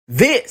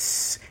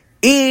This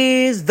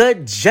is the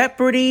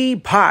Jeopardy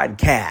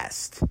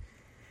podcast.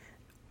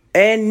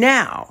 And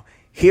now,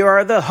 here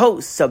are the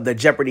hosts of the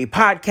Jeopardy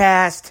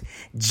podcast,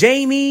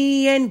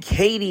 Jamie and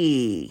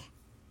Katie.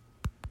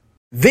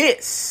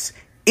 This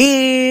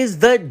is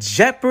the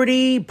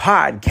Jeopardy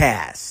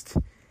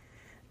podcast.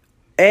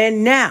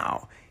 And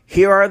now,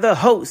 here are the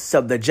hosts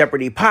of the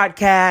Jeopardy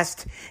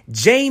podcast,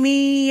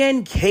 Jamie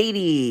and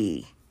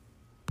Katie.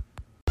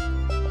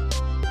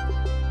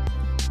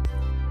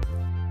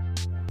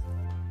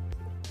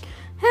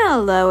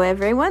 Hello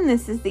everyone,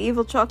 this is the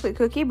Evil Chocolate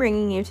Cookie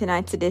bringing you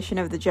tonight's edition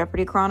of the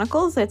Jeopardy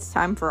Chronicles. It's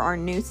time for our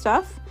new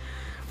stuff.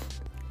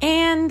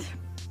 And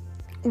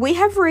we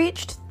have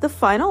reached the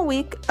final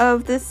week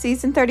of this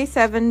season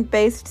 37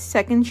 based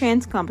second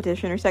chance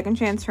competition or second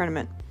chance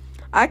tournament.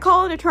 I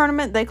call it a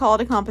tournament, they call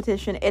it a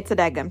competition. It's a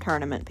daggum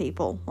tournament,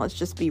 people. Let's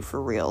just be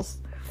for reals.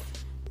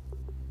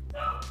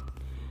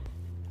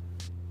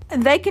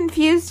 They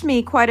confused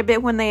me quite a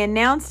bit when they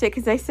announced it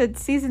because they said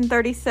season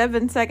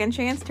 37 second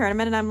chance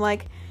tournament, and I'm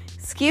like,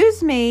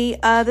 excuse me,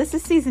 this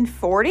is season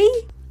 40?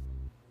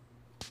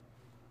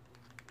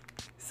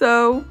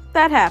 So,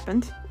 that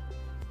happened.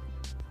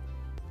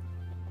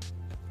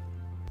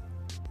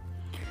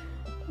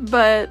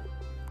 But,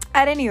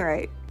 at any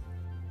rate,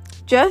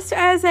 just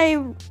as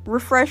a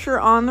refresher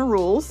on the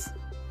rules,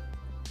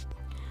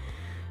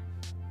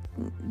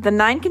 the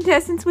 9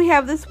 contestants we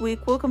have this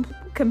week will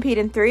compete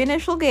in 3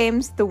 initial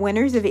games. The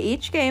winners of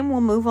each game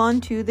will move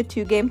on to the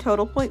 2-game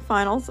total point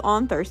finals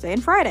on Thursday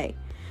and Friday.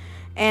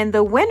 And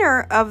the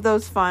winner of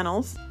those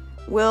finals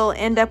will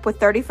end up with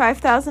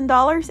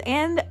 $35,000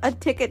 and a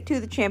ticket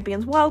to the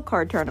Champions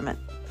Wildcard Tournament,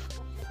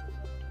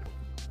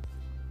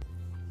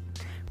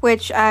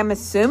 which I'm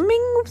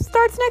assuming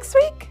starts next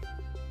week,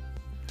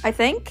 I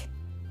think.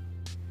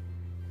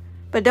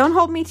 But don't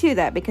hold me to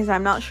that because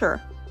I'm not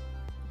sure.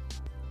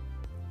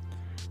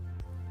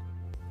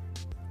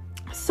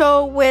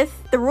 So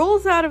with the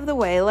rules out of the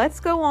way, let's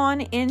go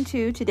on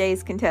into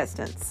today's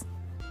contestants.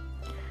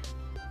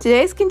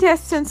 Today's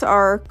contestants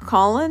are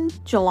Colin,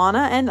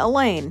 Jelana, and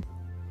Elaine.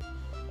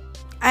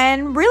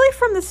 And really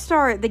from the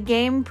start, the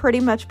game pretty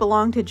much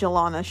belonged to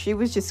Jelana. She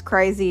was just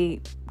crazy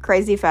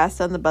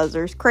fast on the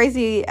buzzers,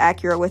 crazy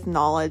accurate with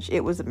knowledge.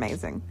 It was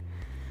amazing.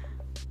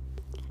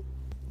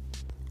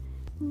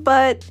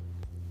 But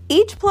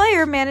each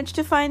player managed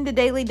to find a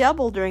daily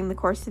double during the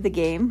course of the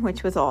game,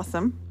 which was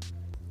awesome.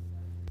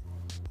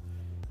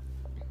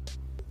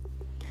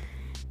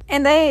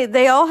 And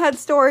they all had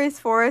stories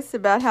for us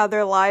about how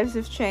their lives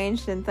have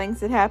changed and things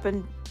that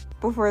happened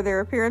before their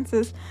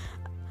appearances.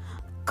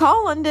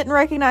 Colin didn't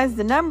recognize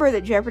the number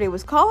that Jeopardy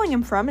was calling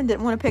him from and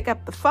didn't want to pick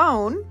up the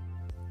phone.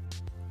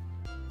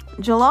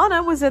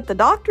 Jelana was at the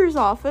doctor's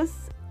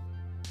office,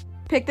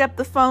 picked up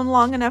the phone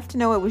long enough to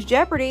know it was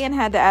Jeopardy and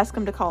had to ask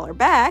him to call her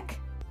back.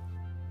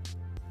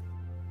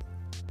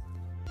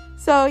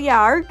 So yeah,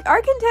 our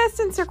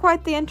contestants are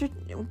quite the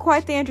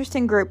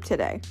interesting group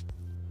today.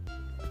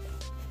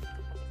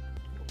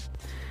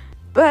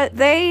 But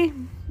they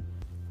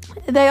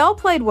all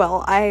played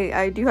well.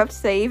 I do have to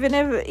say, even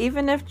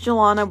if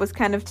Jelana was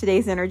kind of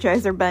today's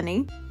Energizer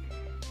Bunny.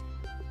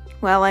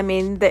 Well, I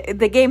mean,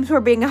 the games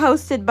were being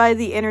hosted by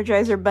the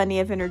Energizer Bunny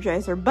of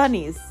Energizer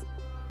Bunnies.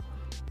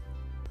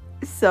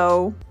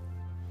 So,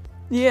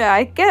 yeah,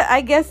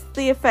 I guess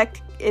the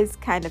effect is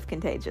kind of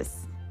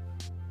contagious.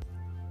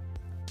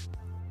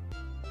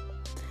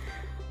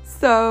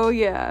 So,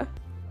 yeah.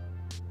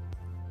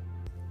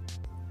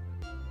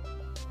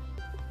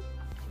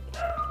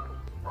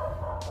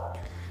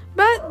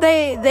 But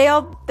they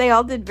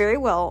all did very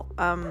well.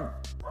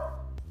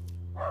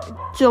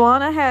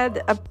 Jelana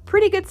had a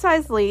pretty good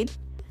sized lead.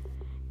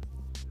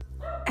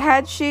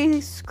 Had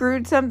she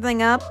screwed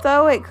something up,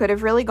 though, it could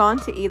have really gone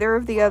to either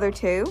of the other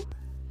two.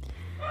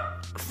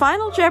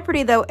 Final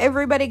Jeopardy, though,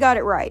 everybody got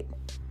it right.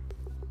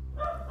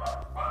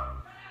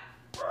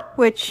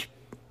 Which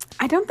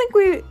I can't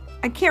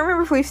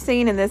remember if we've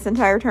seen in this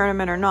entire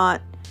tournament or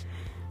not.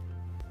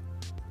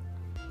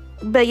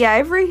 But yeah,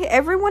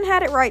 everyone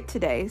had it right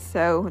today,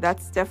 so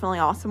that's definitely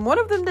awesome. One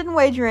of them didn't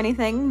wager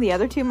anything, the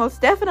other two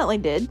most definitely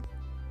did.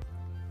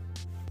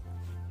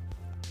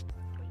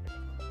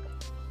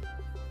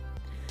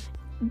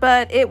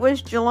 But it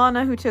was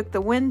Jelana who took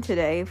the win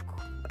today,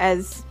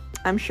 as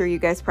I'm sure you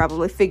guys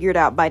probably figured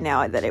out by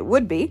now that it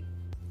would be.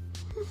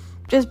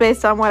 Just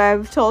based on what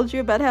I've told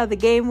you about how the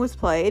game was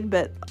played,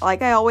 but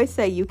like I always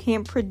say, you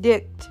can't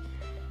predict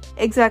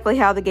exactly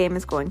how the game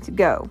is going to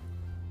go.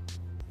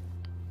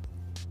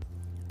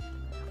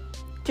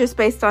 Just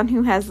based on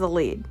who has the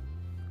lead.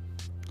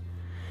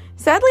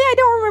 Sadly, I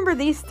don't remember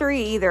these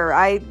 3 either.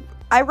 I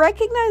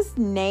recognize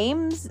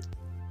names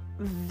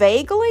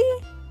vaguely,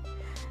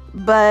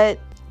 but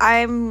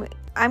I'm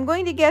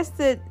going to guess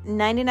that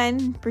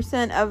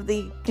 99% of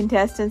the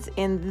contestants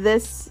in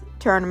this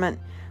tournament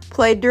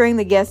played during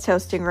the guest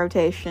hosting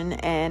rotation,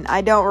 and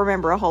I don't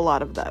remember a whole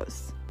lot of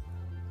those.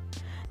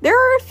 There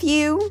are a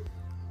few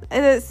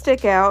that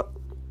stick out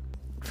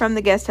from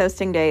the guest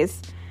hosting days.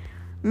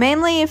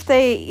 Mainly if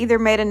they either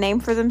made a name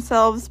for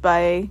themselves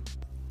by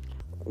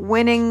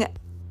winning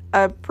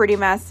a pretty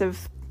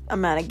massive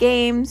amount of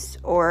games,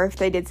 or if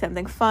they did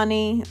something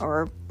funny,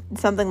 or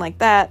something like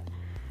that,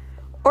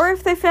 or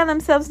if they found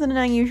themselves in an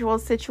unusual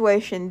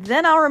situation,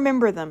 then I'll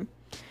remember them.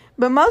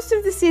 But most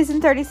of the season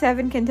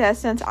 37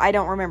 contestants, I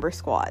don't remember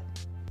squat.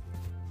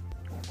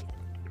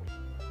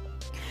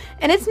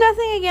 And it's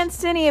nothing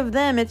against any of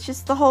them, it's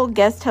just the whole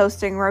guest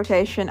hosting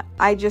rotation.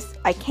 I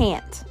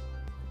can't.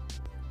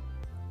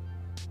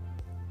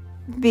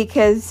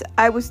 Because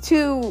I was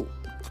too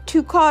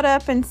caught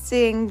up in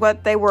seeing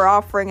what they were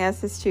offering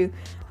us as to,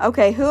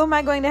 okay, who am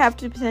I going to have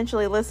to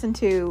potentially listen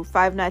to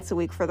 5 nights a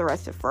week for the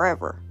rest of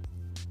forever?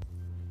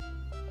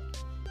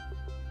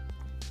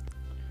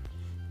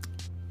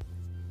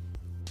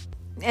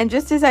 And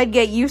just as I'd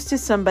get used to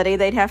somebody,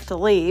 they'd have to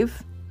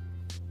leave.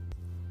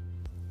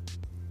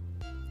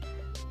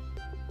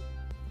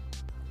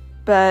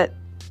 But,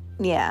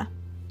 yeah.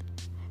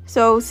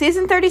 So,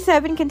 season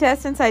 37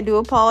 contestants, I do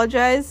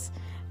apologize.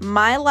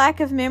 My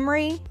lack of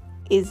memory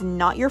is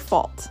not your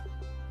fault.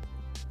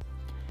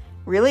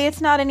 Really,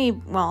 it's not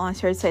I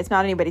should say it's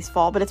not anybody's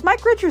fault, but it's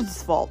Mike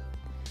Richards' fault.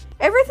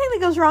 Everything that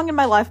goes wrong in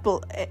my life,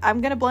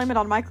 I'm going to blame it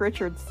on Mike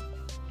Richards.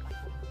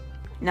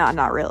 No,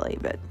 not really,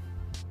 but...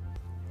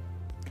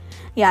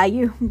 yeah,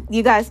 you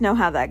guys know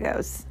how that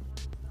goes.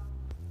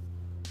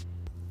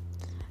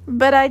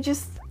 But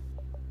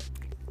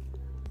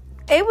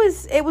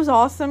it was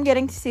awesome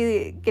getting to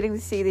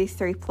see these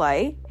 3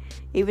 play,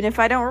 even if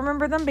I don't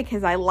remember them,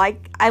 because I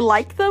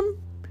like them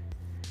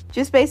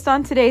just based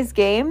on today's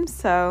game.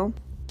 So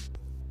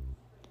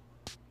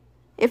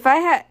if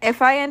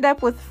I end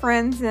up with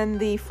friends in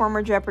the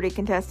former Jeopardy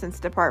contestants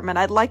department,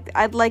 I'd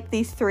like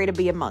these 3 to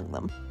be among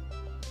them.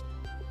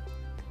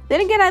 Then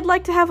again, I'd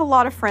like to have a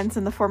lot of friends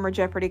in the former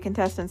Jeopardy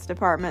contestants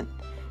department,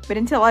 but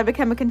until I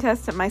become a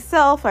contestant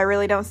myself, I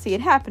really don't see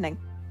it happening.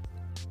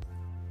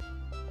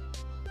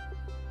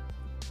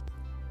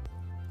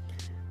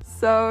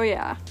 So,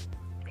 yeah.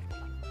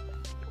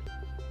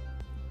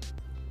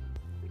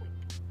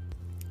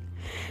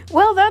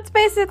 Well, that's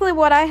basically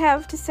what I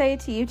have to say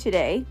to you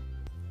today.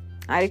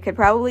 I could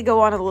probably go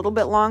on a little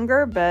bit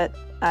longer, but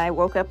I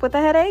woke up with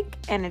a headache,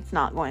 and it's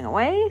not going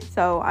away,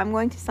 so I'm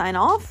going to sign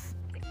off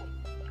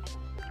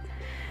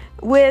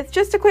with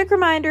just a quick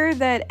reminder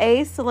that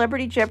A,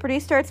 Celebrity Jeopardy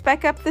starts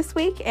back up this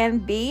week,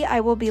 and B, I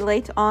will be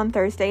late on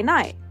Thursday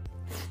night.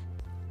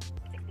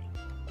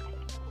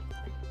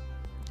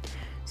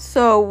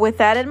 So with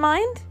that in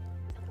mind,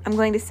 I'm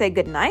going to say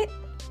good night.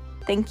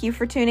 Thank you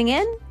for tuning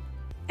in.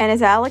 And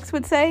as Alex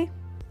would say,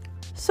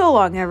 so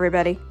long,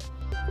 everybody.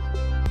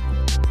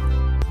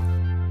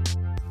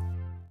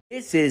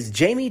 This is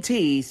Jamie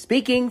T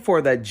speaking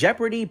for the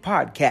Jeopardy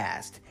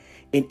podcast,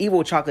 an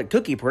Evil Chocolate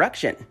Cookie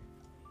production.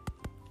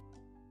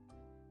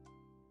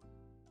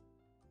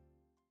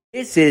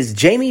 This is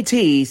Jamie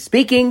T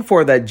speaking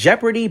for the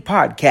Jeopardy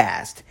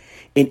podcast,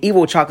 an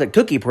Evil Chocolate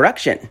Cookie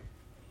production.